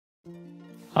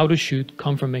How to shoot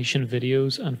conformation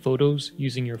videos and photos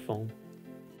using your phone.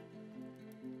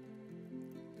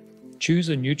 Choose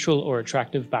a neutral or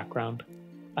attractive background.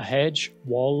 A hedge,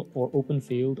 wall, or open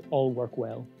field all work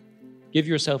well. Give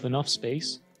yourself enough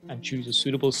space and choose a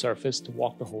suitable surface to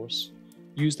walk the horse.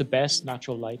 Use the best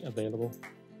natural light available.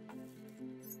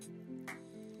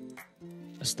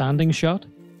 A standing shot,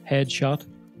 head shot,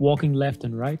 walking left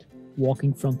and right,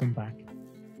 walking front and back.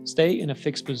 Stay in a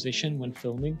fixed position when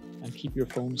filming and keep your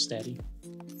phone steady.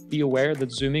 Be aware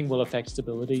that zooming will affect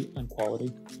stability and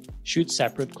quality. Shoot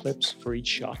separate clips for each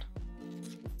shot.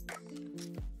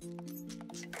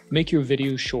 Make your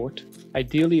videos short,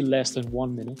 ideally less than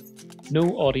 1 minute.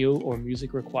 No audio or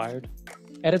music required.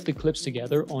 Edit the clips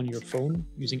together on your phone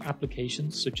using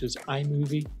applications such as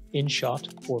iMovie,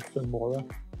 InShot, or Filmora.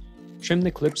 Trim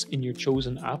the clips in your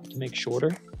chosen app to make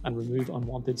shorter and remove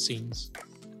unwanted scenes.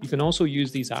 You can also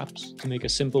use these apps to make a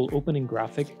simple opening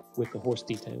graphic with the horse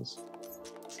details.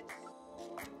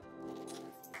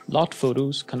 Lot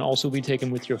photos can also be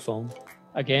taken with your phone.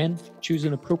 Again, choose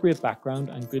an appropriate background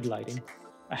and good lighting.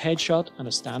 A headshot and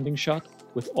a standing shot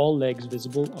with all legs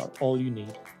visible are all you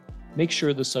need. Make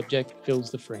sure the subject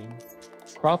fills the frame.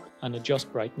 Crop and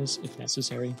adjust brightness if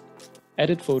necessary.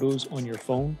 Edit photos on your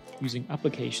phone using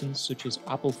applications such as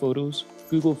Apple Photos,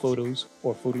 Google Photos,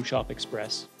 or Photoshop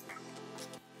Express.